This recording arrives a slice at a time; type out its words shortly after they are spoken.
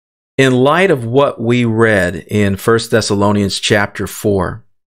In light of what we read in 1 Thessalonians chapter 4,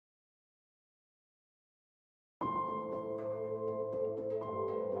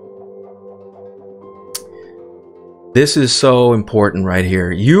 this is so important right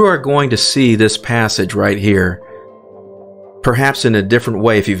here. You are going to see this passage right here, perhaps in a different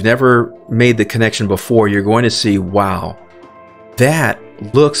way. If you've never made the connection before, you're going to see, wow, that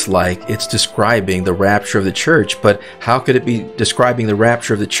looks like it's describing the rapture of the church, but how could it be describing the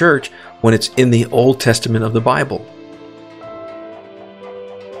rapture of the church when it's in the Old Testament of the Bible?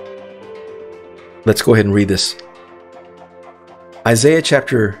 Let's go ahead and read this. Isaiah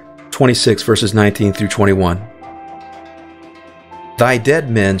chapter 26, verses 19 through 21. Thy dead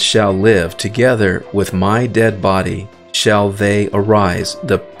men shall live, together with my dead body shall they arise.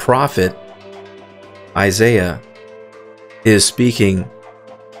 The prophet Isaiah is speaking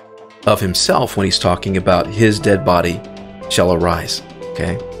of himself when he's talking about his dead body shall arise.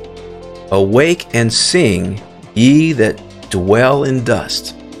 Okay? Awake and sing, ye that dwell in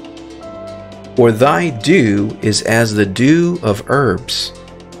dust. For thy dew is as the dew of herbs,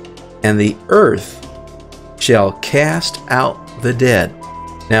 and the earth shall cast out the dead.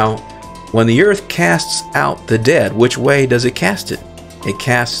 Now, when the earth casts out the dead, which way does it cast it? It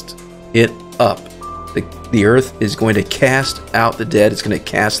casts it up. The earth is going to cast out the dead. It's going to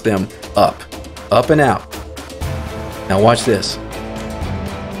cast them up and out. Now watch this.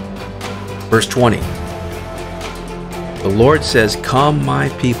 Verse 20. The Lord says, Come, my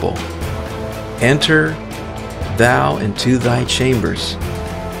people, enter thou into thy chambers,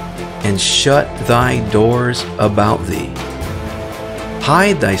 and shut thy doors about thee.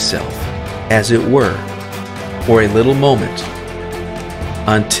 Hide thyself, as it were, for a little moment,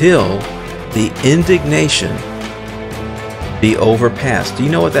 until the indignation be overpassed. Do you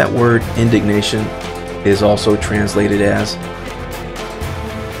know what that word indignation is also translated as?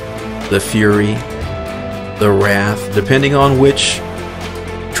 The fury, the wrath, depending on which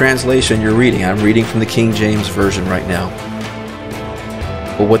translation you're reading. I'm reading from the King James Version right now.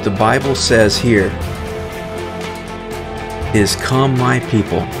 But what the Bible says here is, Come, my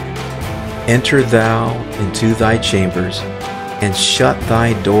people, enter thou into thy chambers, and shut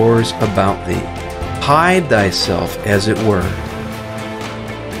thy doors about thee. Hide thyself, as it were,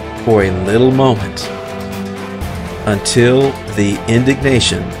 for a little moment, until the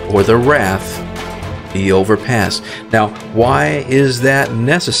indignation or the wrath be overpassed. Now, why is that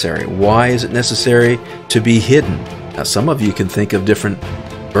necessary? Why is it necessary to be hidden? Now, some of you can think of different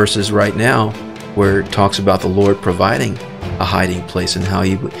verses right now where it talks about the Lord providing a hiding place and how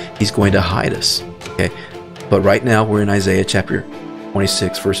He's going to hide us. Okay. But right now we're in Isaiah chapter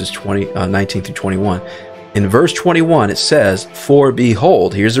 26, verses 19 through 21. In verse 21 it says, For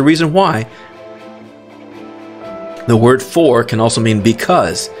behold, here's the reason why. The word for can also mean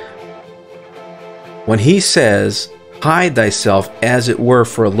because. When he says, Hide thyself, as it were,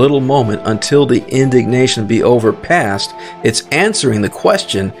 for a little moment, until the indignation be overpassed, it's answering the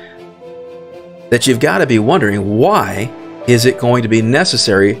question that you've got to be wondering, why is it going to be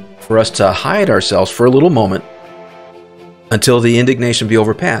necessary for us to hide ourselves for a little moment until the indignation be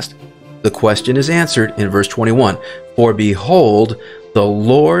overpassed? The question is answered in verse 21. For behold, the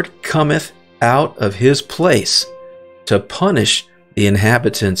Lord cometh out of his place to punish the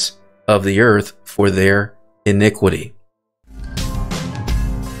inhabitants of the earth for their iniquity.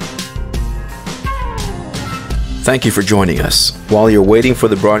 Thank you for joining us. While you're waiting for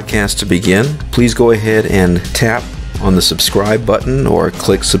the broadcast to begin, please go ahead and tap on the subscribe button or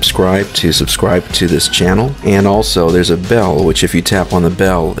click subscribe to this channel. And also there's a bell, which if you tap on the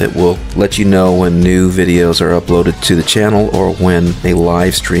bell, it will let you know when new videos are uploaded to the channel or when a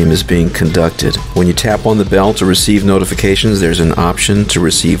live stream is being conducted. When you tap on the bell to receive notifications, there's an option to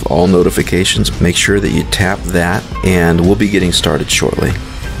receive all notifications. Make sure that you tap that, and we'll be getting started shortly.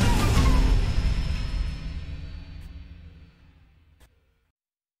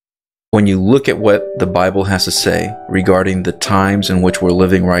 When you look at what the Bible has to say regarding the times in which we're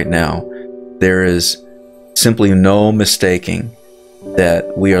living right now, there is simply no mistaking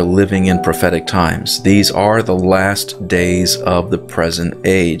that we are living in prophetic times. These are the last days of the present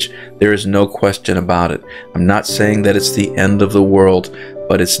age. There is no question about it. I'm not saying that it's the end of the world,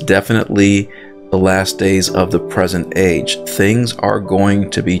 but it's definitely the last days of the present age. Things are going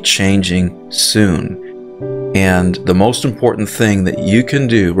to be changing soon. And the most important thing that you can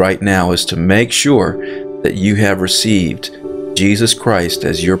do right now is to make sure that you have received Jesus Christ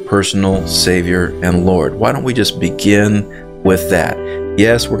as your personal Savior and Lord. Why don't we just begin with that?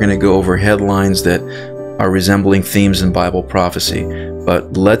 Yes, we're going to go over headlines that are resembling themes in Bible prophecy,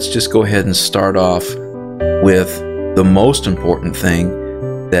 but let's just go ahead and start off with the most important thing,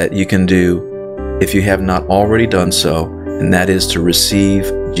 that you can do if you have not already done so, and that is to receive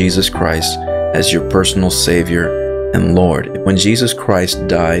Jesus Christ as your personal Savior and Lord. When Jesus Christ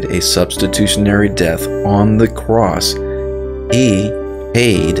died a substitutionary death on the cross, He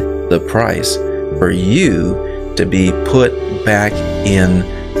paid the price for you to be put back in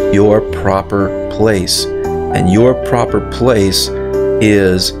your proper place. And your proper place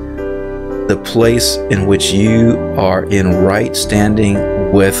is the place in which you are in right standing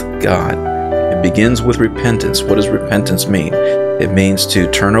with God. It begins with repentance. What does repentance mean? It means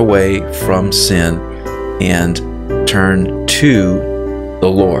to turn away from sin and turn to the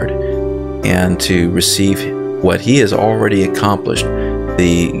Lord and to receive what He has already accomplished,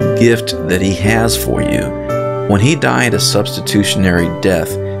 the gift that He has for you. When He died a substitutionary death,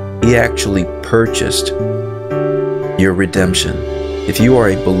 He actually purchased your redemption. If you are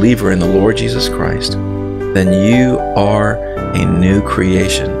a believer in the Lord Jesus Christ, then you are a new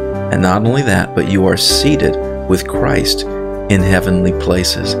creation. And not only that, but you are seated with Christ in heavenly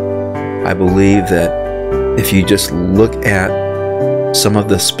places. I believe that if you just look at some of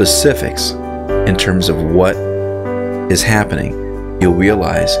the specifics in terms of what is happening, you'll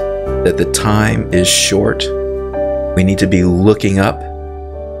realize that the time is short. We need to be looking up,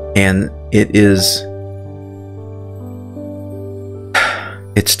 and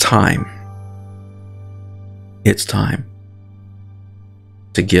it's time. It's time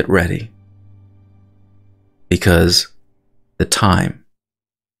to get ready, because the time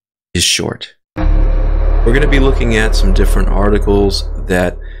is short. We're going to be looking at some different articles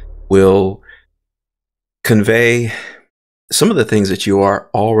that will convey some of the things that you are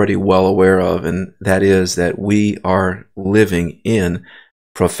already well aware of, and that is that we are living in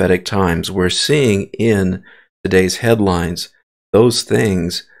prophetic times. We're seeing in today's headlines those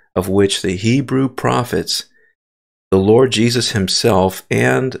things of which the Hebrew prophets, the Lord Jesus Himself,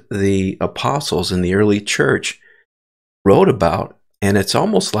 and the apostles in the early church wrote about. And it's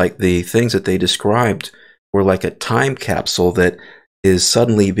almost like the things that they described were like a time capsule that is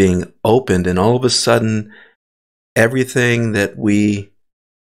suddenly being opened, and all of a sudden everything that we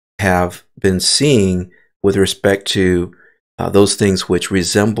have been seeing with respect to those things which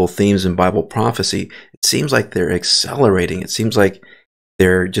resemble themes in Bible prophecy, it seems like they're accelerating. It seems like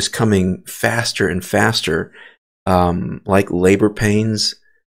they're just coming faster and faster, like labor pangs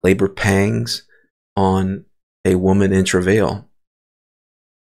on a woman in travail.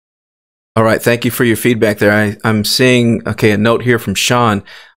 All right, thank you for your feedback there. I'm seeing, okay, a note here from Sean.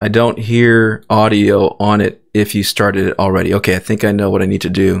 I don't hear audio on it if you started it already. Okay, I think I know what I need to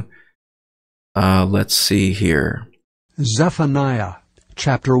do. Let's see here. Zephaniah,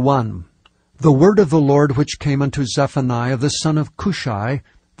 chapter 1. The word of the Lord which came unto Zephaniah the son of Cushai,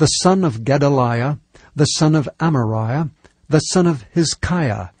 the son of Gedaliah, the son of Amariah, the son of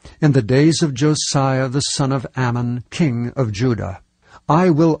Hizkiah, in the days of Josiah the son of Ammon, king of Judah. I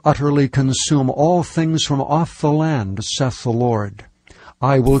will utterly consume all things from off the land, saith the Lord.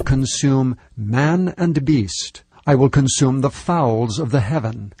 I will consume man and beast. I will consume the fowls of the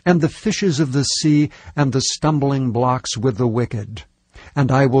heaven, and the fishes of the sea, and the stumbling blocks with the wicked.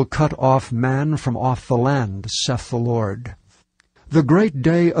 And I will cut off man from off the land, saith the Lord. The great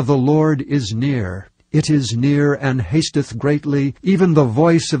day of the Lord is near. It is near and hasteth greatly, even the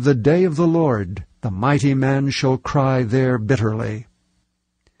voice of the day of the Lord. The mighty man shall cry there bitterly.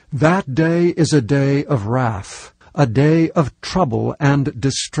 That day is a day of wrath, a day of trouble and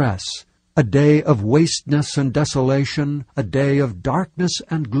distress, a day of wasteness and desolation, a day of darkness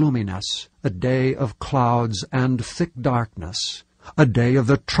and gloominess, a day of clouds and thick darkness, a day of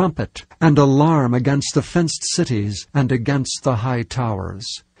the trumpet and alarm against the fenced cities and against the high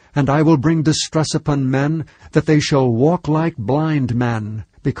towers. And I will bring distress upon men, that they shall walk like blind men,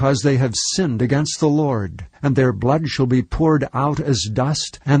 because they have sinned against the Lord, and their blood shall be poured out as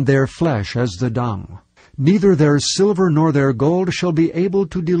dust, and their flesh as the dung. Neither their silver nor their gold shall be able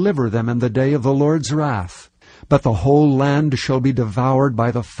to deliver them in the day of the Lord's wrath. But the whole land shall be devoured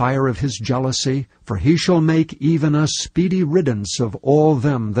by the fire of His jealousy, for He shall make even a speedy riddance of all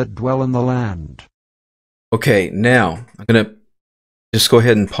them that dwell in the land. Okay, now I'm going to just go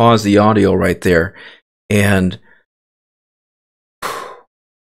ahead and pause the audio right there. And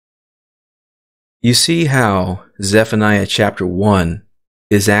you see how Zephaniah chapter 1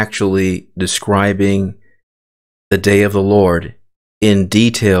 is actually describing the day of the Lord in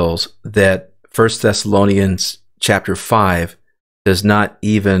details that 1 Thessalonians chapter 5 does not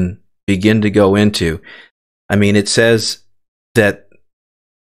even begin to go into. I mean, it says that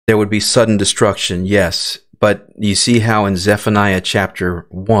there would be sudden destruction, yes, but you see how in Zephaniah chapter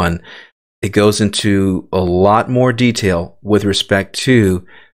 1, it goes into a lot more detail with respect to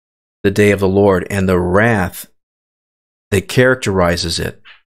the day of the Lord and the wrath that characterizes it.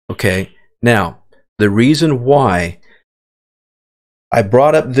 Okay, now, the reason why I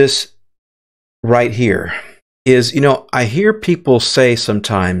brought up this right here is, I hear people say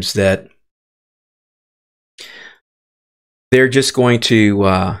sometimes that they're just going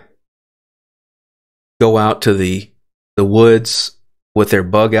to go out to the woods with their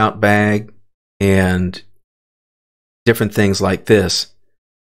bug out bag and different things like this.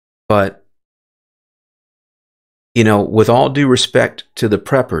 But, with all due respect to the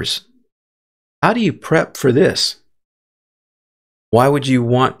preppers, how do you prep for this? Why would you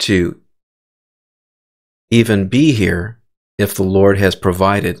want to even be here if the Lord has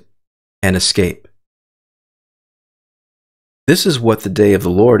provided an escape? This is what the day of the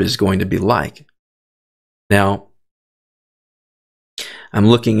Lord is going to be like. Now, I'm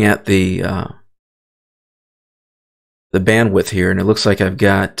looking at the bandwidth here, and it looks like I've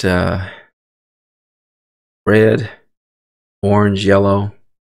got red, orange, yellow.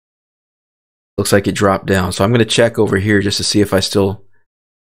 Looks like it dropped down. So I'm going to check over here just to see if I still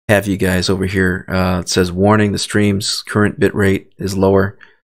have you guys over here. It says, warning, the stream's current bit rate is lower.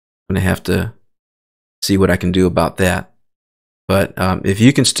 I'm going to have to see what I can do about that. But if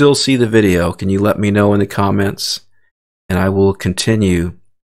you can still see the video, can you let me know in the comments? And I will continue.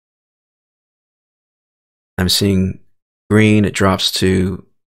 I'm seeing green. It drops to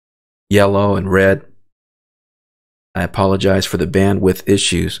yellow and red. I apologize for the bandwidth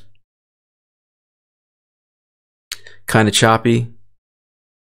issues. Kind of choppy.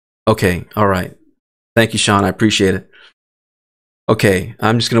 Okay, all right. Thank you, Sean. I appreciate it. Okay,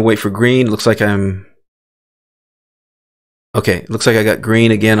 I'm just going to wait for green. Looks like Okay, looks like I got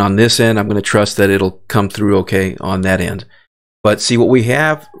green again on this end. I'm going to trust that it'll come through okay on that end. But see, what we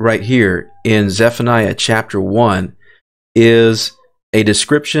have right here in Zephaniah chapter 1 is a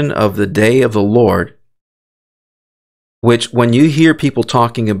description of the day of the Lord, which when you hear people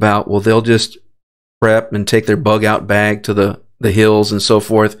talking about, well, they'll just prep and take their bug out bag to the hills and so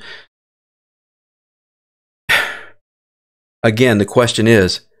forth. Again, the question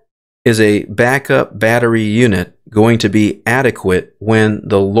is a backup battery unit going to be adequate when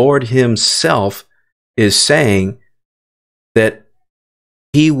the Lord himself is saying that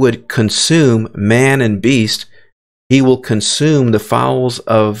he would consume man and beast? He will consume the fowls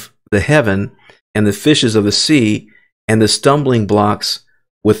of the heaven and the fishes of the sea and the stumbling blocks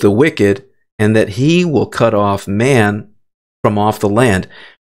with the wicked, and that he will cut off man from off the land.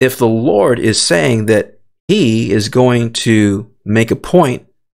 If the Lord is saying that he is going to make a point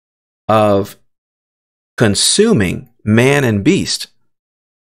of consuming man and beast,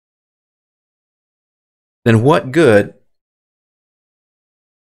 then what good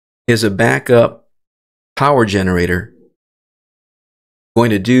is a backup power generator going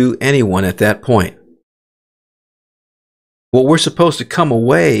to do anyone at that point? What we're supposed to come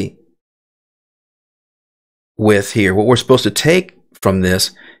away with here, what we're supposed to take from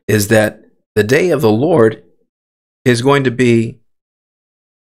this, is that the day of the Lord is going to be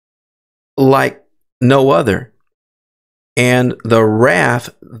like no other. And the wrath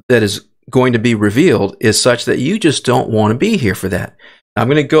that is going to be revealed is such that you just don't want to be here for that. I'm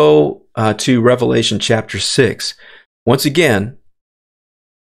going to go to Revelation chapter 6. Once again,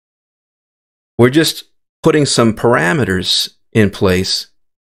 we're just putting some parameters in place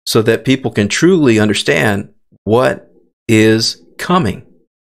so that people can truly understand what is coming.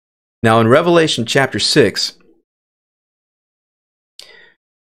 Now, in Revelation chapter 6,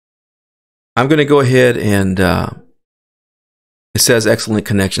 I'm going to go ahead and it says excellent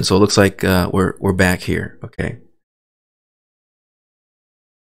connection, so it looks like we're back here. Okay.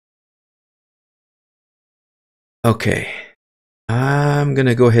 Okay. I'm going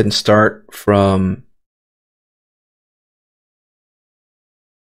to go ahead and start from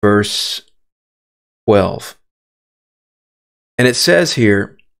verse 12. And it says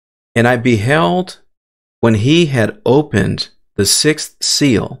here, "And I beheld when he had opened the sixth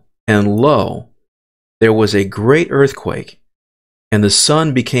seal, and lo, there was a great earthquake, and the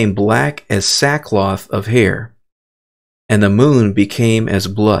sun became black as sackcloth of hair, and the moon became as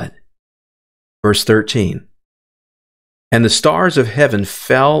blood." Verse 13. "And the stars of heaven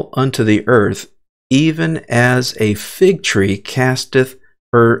fell unto the earth, even as a fig tree casteth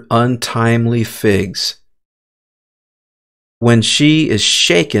her untimely figs, when she is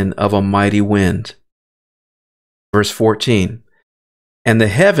shaken of a mighty wind." Verse 14. "And the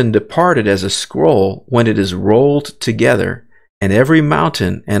heaven departed as a scroll when it is rolled together, and every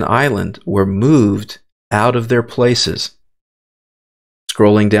mountain and island were moved out of their places."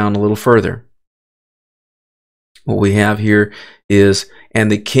 Scrolling down a little further, what we have here is,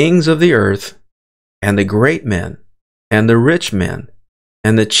 and the kings of the earth, and the great men, and the rich men,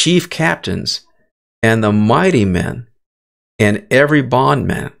 and the chief captains, and the mighty men, and every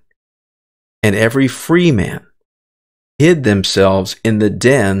bondman, and every free man, hid themselves in the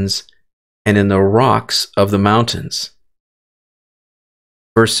dens and in the rocks of the mountains.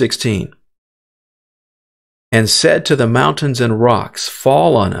 Verse 16. And said to the mountains and rocks,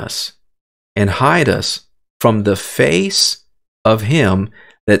 fall on us, and hide us from the face of him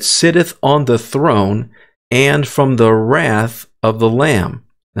that sitteth on the throne, and from the wrath of the Lamb.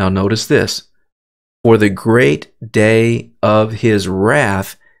 Now notice this. For the great day of his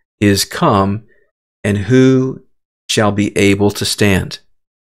wrath is come, and who shall be able to stand?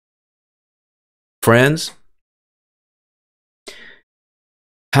 Friends,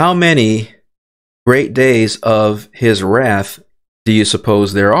 how many great days of his wrath do you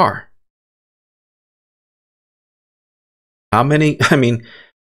suppose there are? How many? I mean,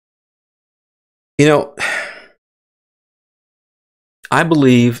 I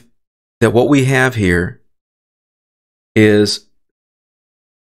believe that what we have here is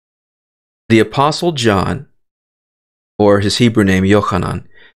the Apostle John, or his Hebrew name, Yochanan,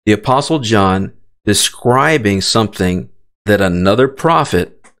 the Apostle John describing something that another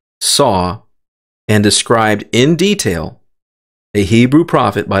prophet saw and described in detail, a Hebrew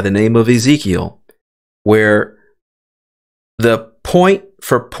prophet by the name of Ezekiel, where the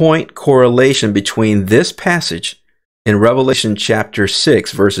point-for-point correlation between this passage in Revelation chapter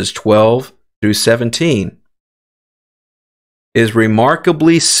 6, verses 12 through 17, is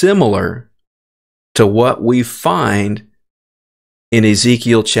remarkably similar to what we find in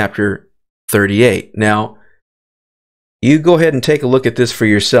Ezekiel chapter 38. Now, you go ahead and take a look at this for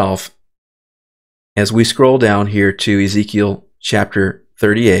yourself as we scroll down here to Ezekiel chapter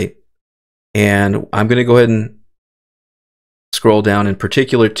 38. And I'm going to go ahead and scroll down in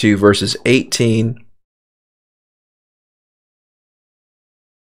particular to verses 18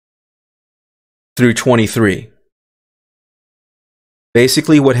 through 23.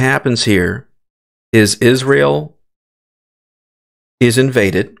 Basically, what happens here is Israel is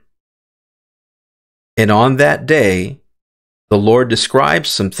invaded, and on that day, the Lord describes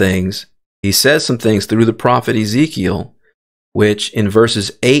some things. He says some things through the prophet Ezekiel, which in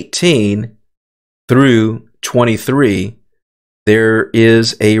verses 18 through 23, there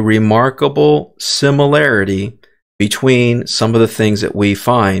is a remarkable similarity between some of the things that we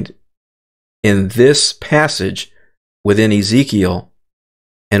find in this passage within Ezekiel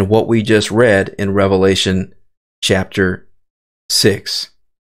and what we just read in Revelation chapter 6.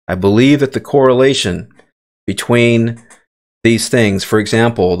 I believe that the correlation between these things, for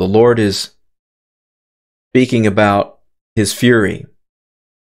example, the Lord is speaking about his fury.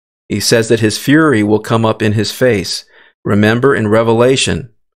 He says that his fury will come up in his face. Remember in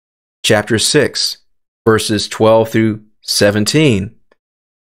Revelation chapter 6, verses 12 through 17,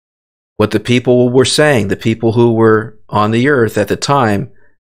 what the people were saying, the people who were on the earth at the time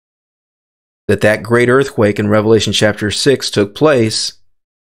that great earthquake in Revelation chapter 6 took place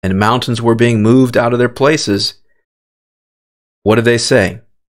and mountains were being moved out of their places. What did they say?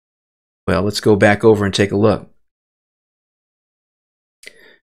 Well, let's go back over and take a look.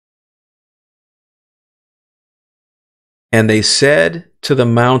 And they said to the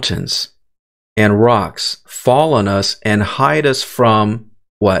mountains and rocks, fall on us and hide us from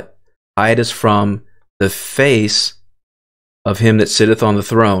what? Hide us from the face of him that sitteth on the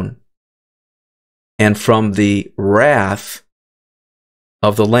throne, and from the wrath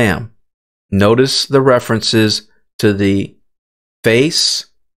of the Lamb. Notice the references to the face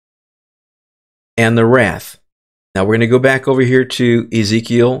and the wrath. Now we're going to go back over here to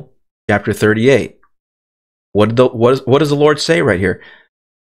Ezekiel chapter 38. What does the Lord say right here?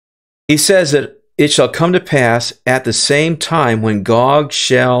 He says that it shall come to pass at the same time when Gog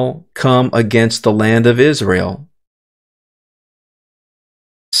shall come against the land of Israel,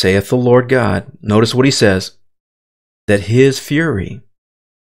 saith the Lord God. Notice what he says, that his fury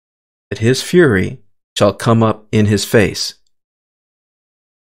shall come up in his face.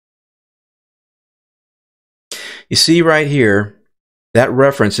 You see right here, that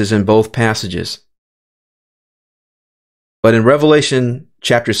reference is in both passages. But in Revelation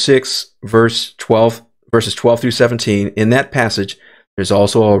chapter 6, verses 12 through 17, in that passage, there's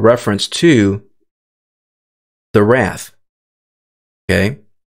also a reference to the wrath. Okay?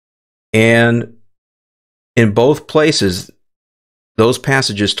 And in both places, those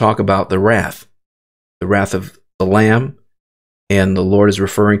passages talk about the wrath of the Lamb, and the Lord is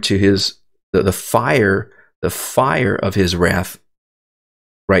referring to the fire of his wrath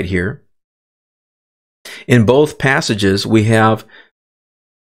right here. In both passages, we have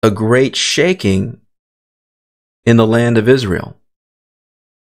a great shaking in the land of Israel,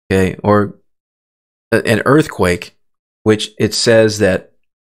 okay, or an earthquake, which it says that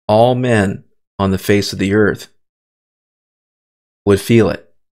all men on the face of the earth would feel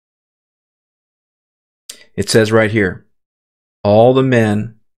it. It says right here, all the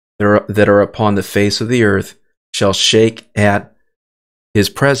men that are upon the face of the earth shall shake at his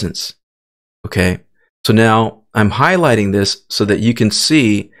presence. Okay, so now I'm highlighting this so that you can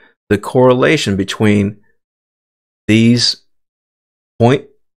see the correlation between these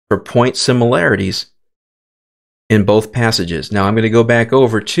point-for-point similarities in both passages. Now I'm going to go back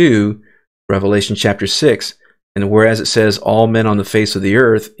over to Revelation chapter 6, and whereas it says all men on the face of the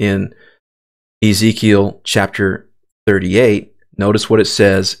earth in Ezekiel chapter 38, notice what it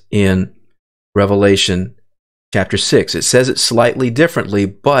says in Revelation chapter 6. It says it slightly differently,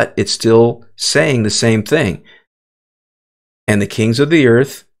 but it's still saying the same thing. And the kings of the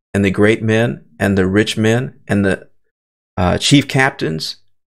earth, and the great men, and the rich men, and the chief captains,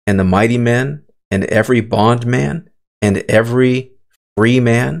 and the mighty men, and every bondman, and every free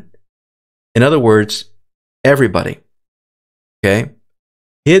man. In other words, everybody, okay,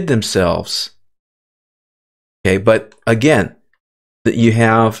 hid themselves. Okay, but again, that you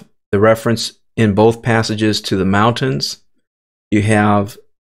have the reference in both passages to the mountains. You have,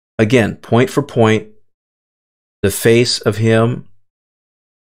 again, point for point, the face of him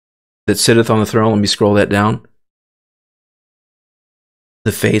that sitteth on the throne. Let me scroll that down.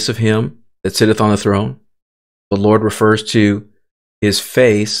 The face of him that sitteth on the throne. The Lord refers to his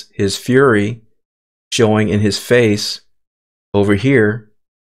face, his fury, showing in his face over here,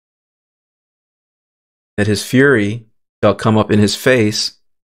 that his fury shall come up in his face.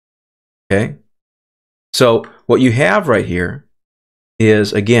 Okay? So what you have right here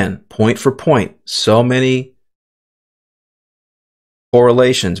is, again, point for point, so many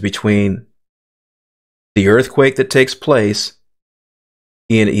correlations between the earthquake that takes place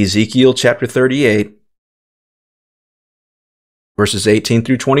in Ezekiel chapter 38, verses 18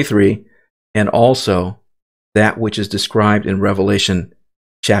 through 23, and also that which is described in Revelation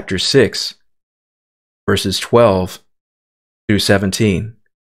chapter 6, verses 12 through 17.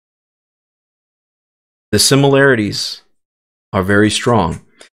 The similarities are very strong.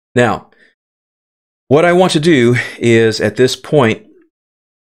 Now, what I want to do is, at this point,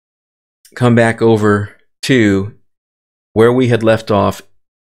 come back over to where we had left off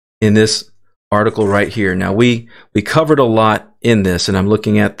in this article right here. Now, we covered a lot in this, and I'm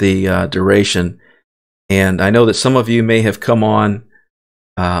looking at the duration, and I know that some of you may have come on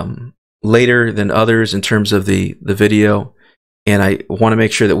later than others in terms of the video, and I want to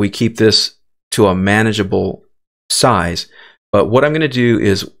make sure that we keep this to a manageable size. But what I'm going to do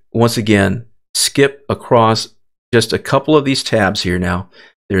is, once again, skip across just a couple of these tabs here. Now,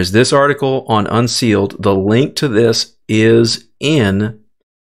 there's this article on Unsealed. The link to this is in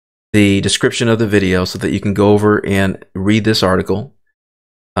the description of the video so that you can go over and read this article.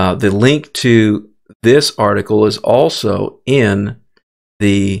 The link to this article is also in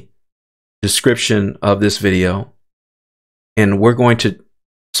the description of this video. And we're going to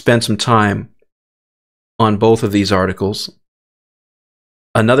spend some time on both of these articles.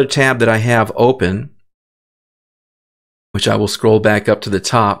 Another tab that I have open, which I will scroll back up to the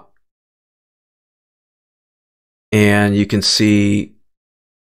top, and you can see,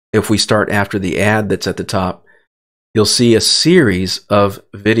 if we start after the ad that's at the top, you'll see a series of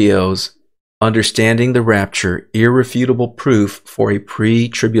videos, Understanding the Rapture, Irrefutable Proof for a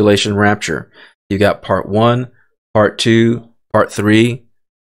Pre-Tribulation Rapture. You got part 1, part 2, part 3,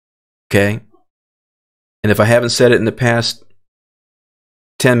 okay? And if I haven't said it in the past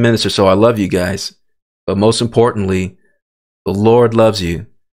 10 minutes or so, I love you guys. But most importantly, the Lord loves you.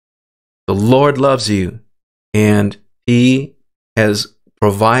 The Lord loves you. And He has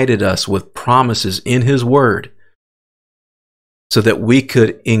provided us with promises in His Word so that we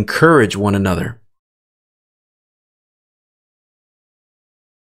could encourage one another.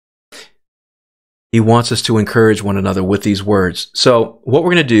 He wants us to encourage one another with these words. So what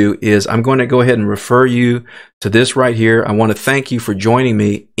we're going to do is, I'm going to go ahead and refer you to this right here. I want to thank you for joining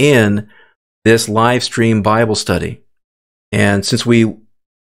me in this live stream Bible study. And since we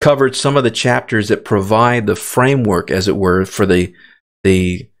covered some of the chapters that provide the framework, as it were, for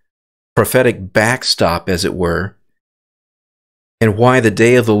the prophetic backstop, as it were, and why the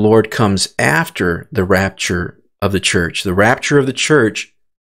day of the Lord comes after the rapture of the church. The rapture of the church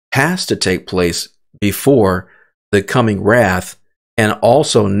has to take place before the coming wrath. And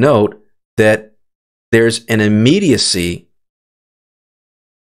also note that there's an immediacy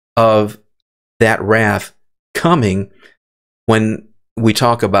of that wrath coming when we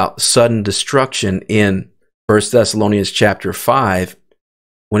talk about sudden destruction in 1 Thessalonians chapter 5,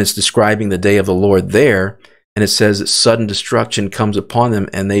 when it's describing the day of the Lord there, and it says that sudden destruction comes upon them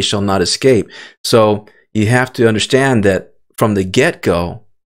and they shall not escape. So you have to understand that from the get-go,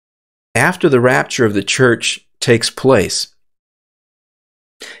 after the rapture of the church takes place,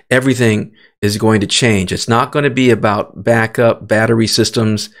 everything is going to change. It's not going to be about backup battery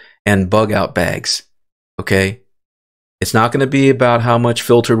systems and bug-out bags, okay? It's not going to be about how much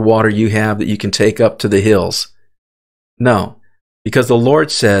filtered water you have that you can take up to the hills. No, because the Lord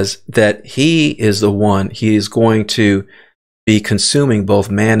says that He is the one, He is going to be consuming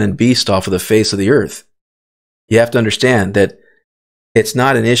both man and beast off of the face of the earth. You have to understand that it's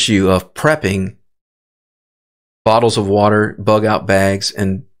not an issue of prepping bottles of water, bug-out bags,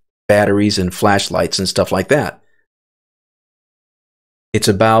 and batteries and flashlights and stuff like that. It's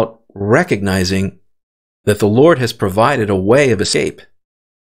about recognizing that the Lord has provided a way of escape.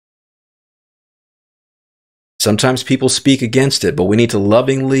 Sometimes people speak against it, but we need to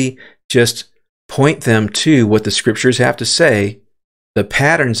lovingly just point them to what the Scriptures have to say, the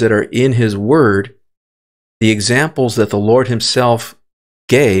patterns that are in His Word, the examples that the Lord Himself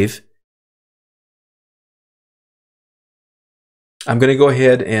gave. I'm going to go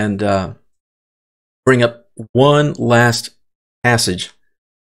ahead and bring up one last passage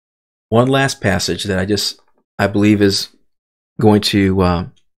that I believe is going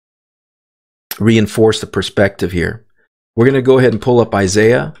to reinforce the perspective here. We're going to go ahead and pull up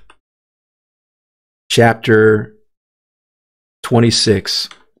Isaiah chapter 26,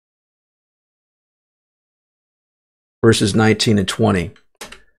 verses 19 and 20.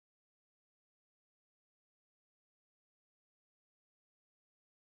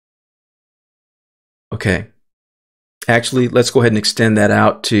 Okay. Actually, let's go ahead and extend that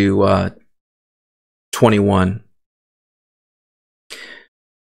out to 21.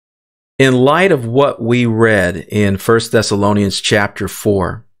 In light of what we read in 1 Thessalonians chapter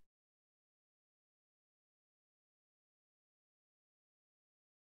 4,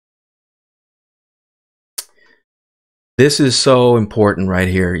 this is so important right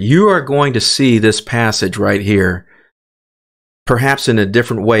here. You are going to see this passage right here perhaps in a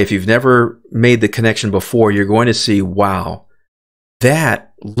different way. If you've never made the connection before, you're going to see, wow,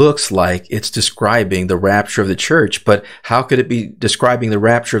 that looks like it's describing the rapture of the church. But how could it be describing the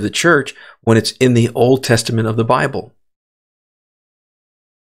rapture of the church when it's in the Old Testament of the Bible?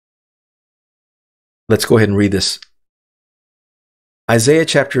 Let's go ahead and read this. Isaiah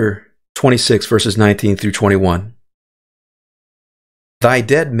chapter 26, verses 19 through 21. Thy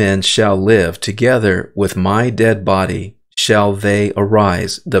dead men shall live, together with my dead body shall they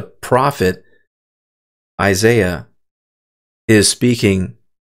arise. The prophet Isaiah is speaking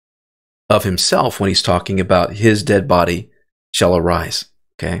of himself when he's talking about his dead body shall arise.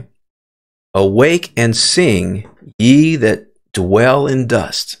 Okay? Awake and sing, ye that dwell in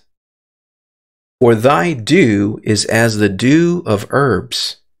dust. For thy dew is as the dew of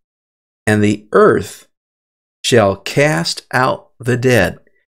herbs, and the earth shall cast out the dead.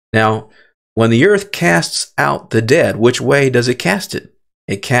 Now, when the earth casts out the dead, which way does it cast it?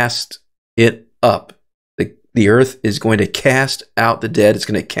 It casts it up. The earth is going to cast out the dead. It's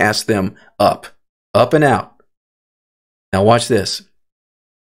going to cast them up and out. Now watch this.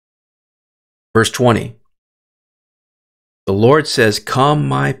 Verse 20. The Lord says, come,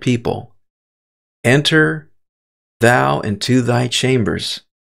 my people, enter thou into thy chambers,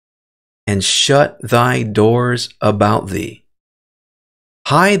 and shut thy doors about thee.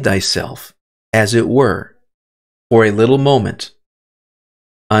 Hide thyself, as it were, for a little moment,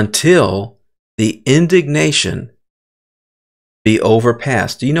 until the indignation be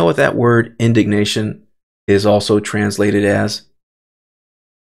overpassed. Do you know what that word indignation is also translated as?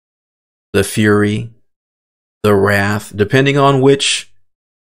 The fury, the wrath, depending on which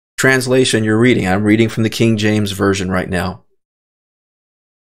translation you're reading. I'm reading from the King James Version right now.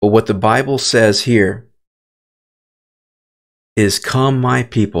 But what the Bible says here is, come, my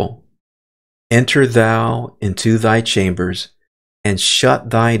people, enter thou into thy chambers, and shut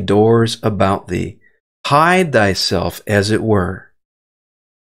thy doors about thee. Hide thyself, as it were,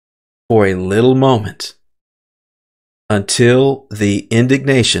 for a little moment, until the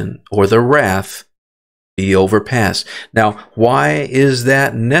indignation or the wrath be overpassed. Now, why is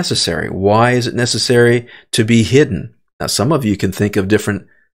that necessary? Why is it necessary to be hidden? Now, some of you can think of different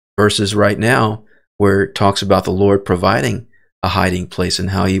verses right now where it talks about the Lord providing a hiding place and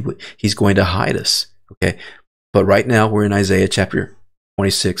how he's going to hide us. Okay, but right now we're in Isaiah chapter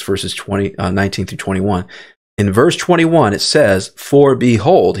 26, verses 19 through 21. In verse 21, it says, "For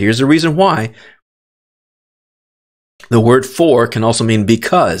behold," here's the reason why. The word "for" can also mean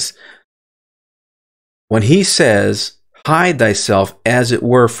because. When he says, "Hide thyself, as it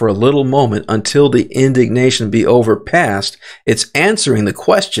were, for a little moment, until the indignation be overpast," it's answering the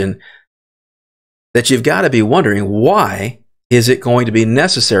question that you've got to be wondering, why is it going to be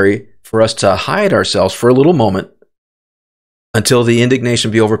necessary for us to hide ourselves for a little moment until the indignation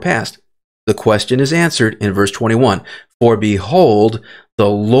be overpast? The question is answered in verse 21. "For behold, the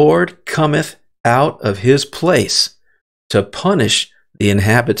Lord cometh out of his place to punish the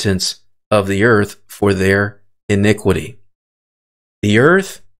inhabitants of the earth for their iniquity. The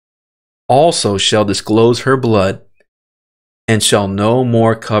earth also shall disclose her blood, and shall no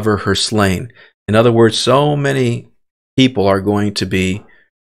more cover her slain." In other words, so many people are going to be,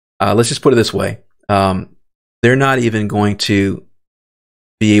 let's just put it this way, they're not even going to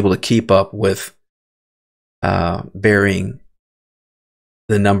be able to keep up with burying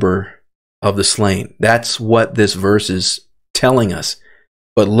the number of the slain. That's what this verse is telling us.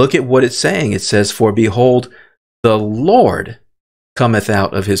 But look at what it's saying. It says, "For behold, the Lord cometh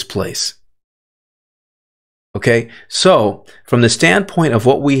out of his place." Okay, so from the standpoint of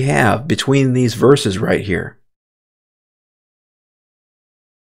what we have between these verses right here,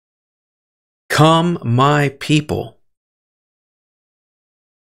 "Come, my people,"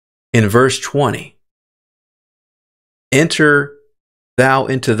 in verse 20, "Enter thou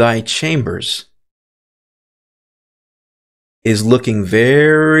into thy chambers," is looking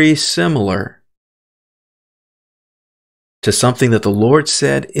very similar to something that the Lord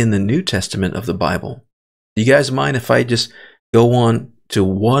said in the New Testament of the Bible. Do you guys mind if I just go on to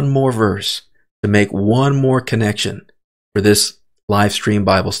one more verse to make one more connection for this live stream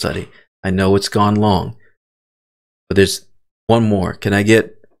Bible study? I know it's gone long, but there's one more. Can I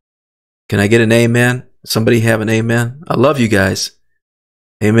get an amen? Somebody have an amen? I love you guys.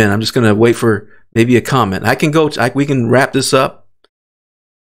 Amen. I'm just going to wait for maybe a comment. We can wrap this up.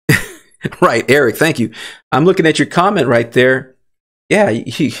 Right, Eric, thank you. I'm looking at your comment right there. Yeah,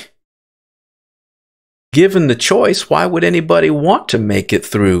 given the choice, why would anybody want to make it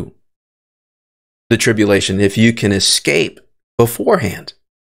through the tribulation if you can escape beforehand?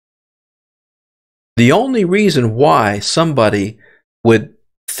 The only reason why somebody would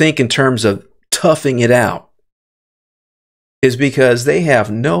think in terms of toughing it out is because they have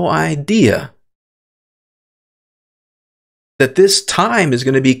no idea that this time is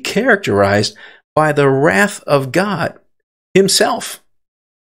going to be characterized by the wrath of God himself.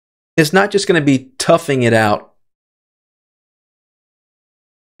 It's not just going to be toughing it out.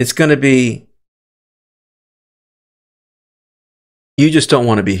 It's going to be, you just don't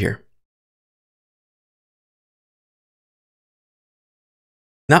want to be here.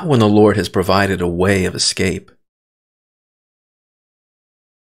 Not when the Lord has provided a way of escape.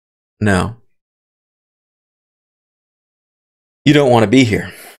 No. You don't want to be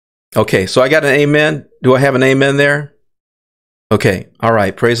here. Okay, so I got an amen. Do I have an amen there? Okay, all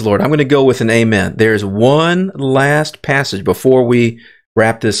right, praise the Lord. I'm going to go with an amen. There's one last passage before we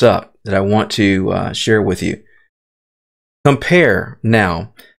wrap this up that I want to share with you. Compare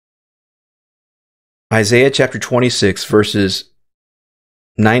now Isaiah chapter 26, verses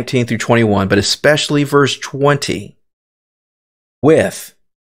 19 through 21, but especially verse 20, with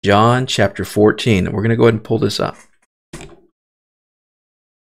John chapter 14. And we're going to go ahead and pull this up.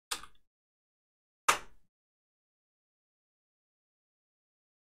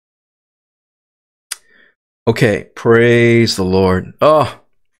 Okay, praise the Lord. Oh,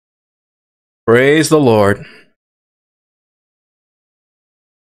 praise the Lord.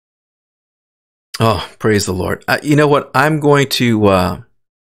 Oh, praise the Lord. You know what? I'm going to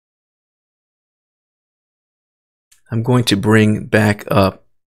bring back up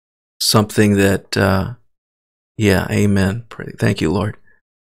something that, yeah, amen. Thank you, Lord.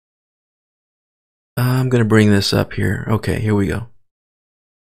 I'm going to bring this up here. Okay, here we go.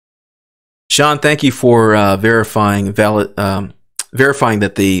 Sean, thank you for verifying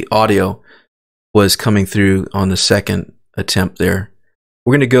that the audio was coming through on the second attempt there.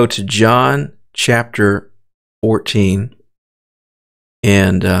 We're going to go to John chapter 14,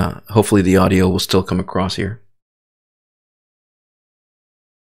 and hopefully the audio will still come across here.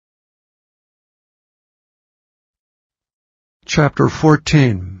 Chapter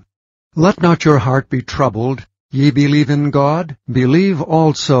 14. Let not your heart be troubled. Ye believe in God, believe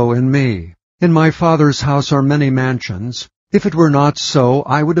also in me. In my Father's house are many mansions. If it were not so,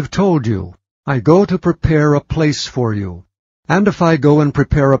 I would have told you. I go to prepare a place for you. And if I go and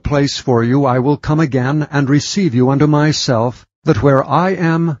prepare a place for you, I will come again and receive you unto myself, that where I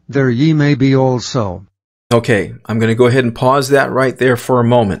am, there ye may be also. Okay, I'm going to go ahead and pause that right there for a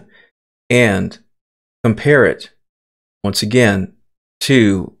moment and compare it once again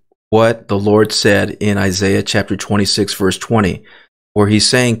to what the Lord said in Isaiah chapter 26, verse 20, where he's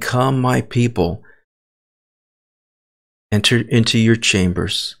saying, "Come, my people, enter into your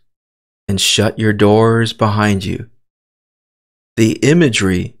chambers and shut your doors behind you." The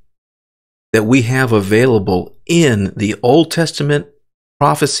imagery that we have available in the Old Testament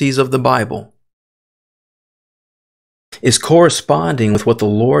prophecies of the Bible is corresponding with what the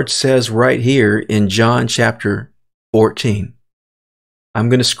Lord says right here in John chapter 14. I'm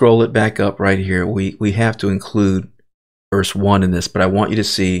going to scroll it back up right here. We have to include verse 1 in this, but I want you to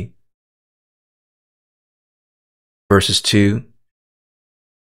see verses 2,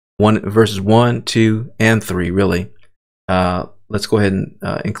 verses 1, 2, and 3, really. Let's go ahead and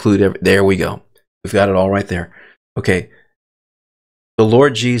include there we go. We've got it all right there. Okay. The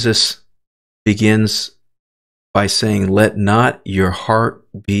Lord Jesus begins by saying, "Let not your heart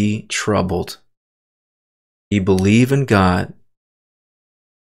be troubled. Ye believe in God."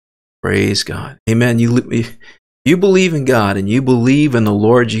 Praise God. Amen. You believe in God and you believe in the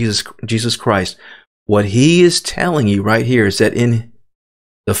Lord Jesus Christ. What he is telling you right here is that in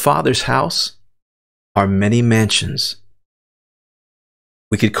the Father's house are many mansions.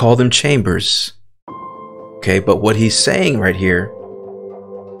 We could call them chambers. Okay, but what he's saying right here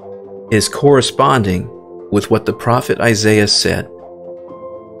is corresponding with what the prophet Isaiah said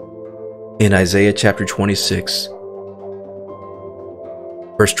in Isaiah chapter 26,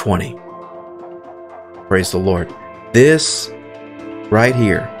 verse 20. Praise the Lord. This right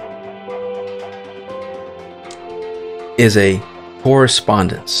here is a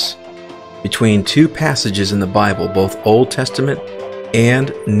correspondence between two passages in the Bible, both Old Testament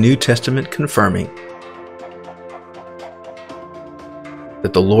and New Testament, confirming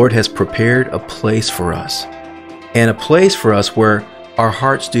that the Lord has prepared a place for us, and a place for us where our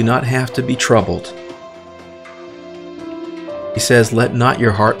hearts do not have to be troubled. He says, "Let not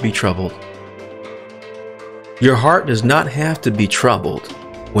your heart be troubled." Your heart does not have to be troubled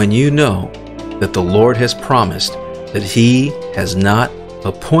when you know that the Lord has promised that he has not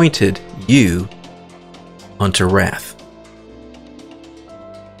appointed you unto wrath.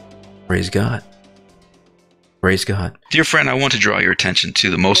 Praise God. Praise God. Dear friend, I want to draw your attention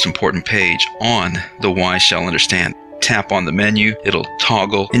to the most important page on The Wise Shall Understand. Tap on the menu, it'll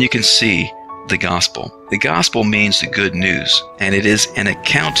toggle, and you can see the gospel. The gospel means the good news, and it is an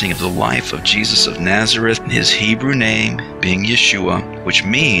accounting of the life of Jesus of Nazareth, his Hebrew name being Yeshua, which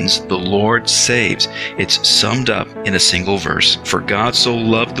means the Lord saves. It's summed up in a single verse. "For God so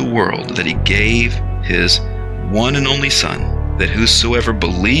loved the world that he gave his one and only Son, that whosoever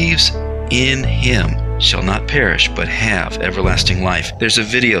believes in him shall not perish, but have everlasting life." There's a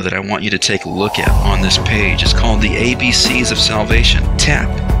video that I want you to take a look at on this page. It's called The ABCs of Salvation. Tap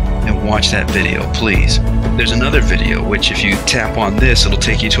and watch that video, please. There's another video, which if you tap on this, it'll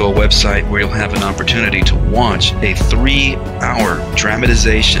take you to a website where you'll have an opportunity to watch a 3-hour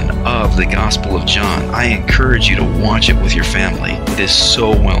dramatization of the Gospel of John. I encourage you to watch it with your family. It is so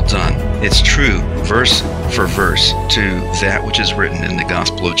well done. It's true, verse for verse, to that which is written in the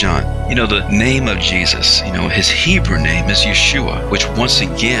Gospel of John. You know, the name of Jesus, his Hebrew name is Yeshua, which once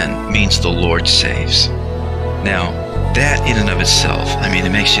again means the Lord saves. Now, that in and of itself, it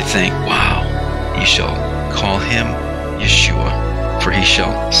makes you think, wow, you shall call him Yeshua, for he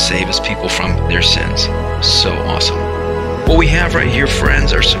shall save his people from their sins. So awesome. What we have right here,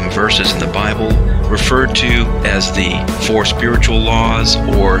 friends, are some verses in the Bible referred to as the 4 spiritual laws,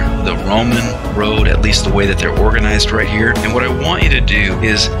 or the Roman road, at least the way that they're organized right here. And what I want you to do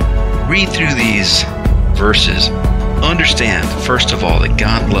is read through these verses. Understand, first of all, that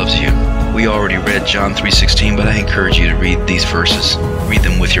God loves you. We already read John 3:16, but I encourage you to read these verses. Read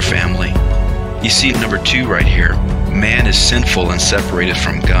them with your family. You see number 2 right here. Man is sinful and separated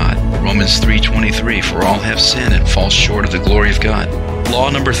from God. Romans 3:23, "For all have sinned and fall short of the glory of God." Law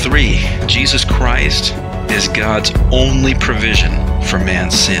number 3, Jesus Christ is God's only provision for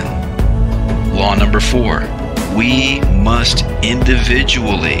man's sin. Law number 4, we must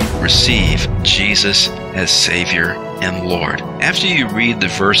individually receive Jesus as Savior and Lord. After you read the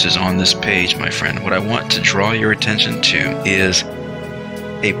verses on this page, my friend, what I want to draw your attention to is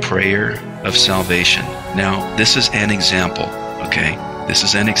a prayer of salvation. Now, this is an example, okay? This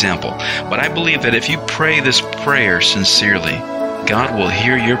is an example. But I believe that if you pray this prayer sincerely, God will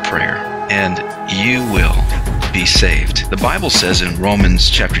hear your prayer and you will be saved. The Bible says in Romans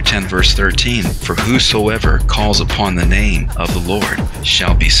chapter 10, verse 13, "For whosoever calls upon the name of the Lord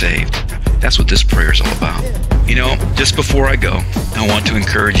shall be saved." That's what this prayer is all about. Just before I go, I want to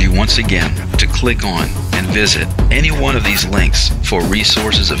encourage you once again to click on and visit any one of these links for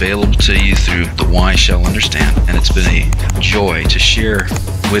resources available to you through the Wise Shall Understand. And it's been a joy to share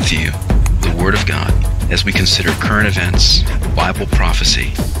with you the Word of God as we consider current events, Bible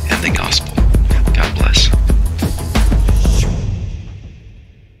prophecy, and the gospel. God bless.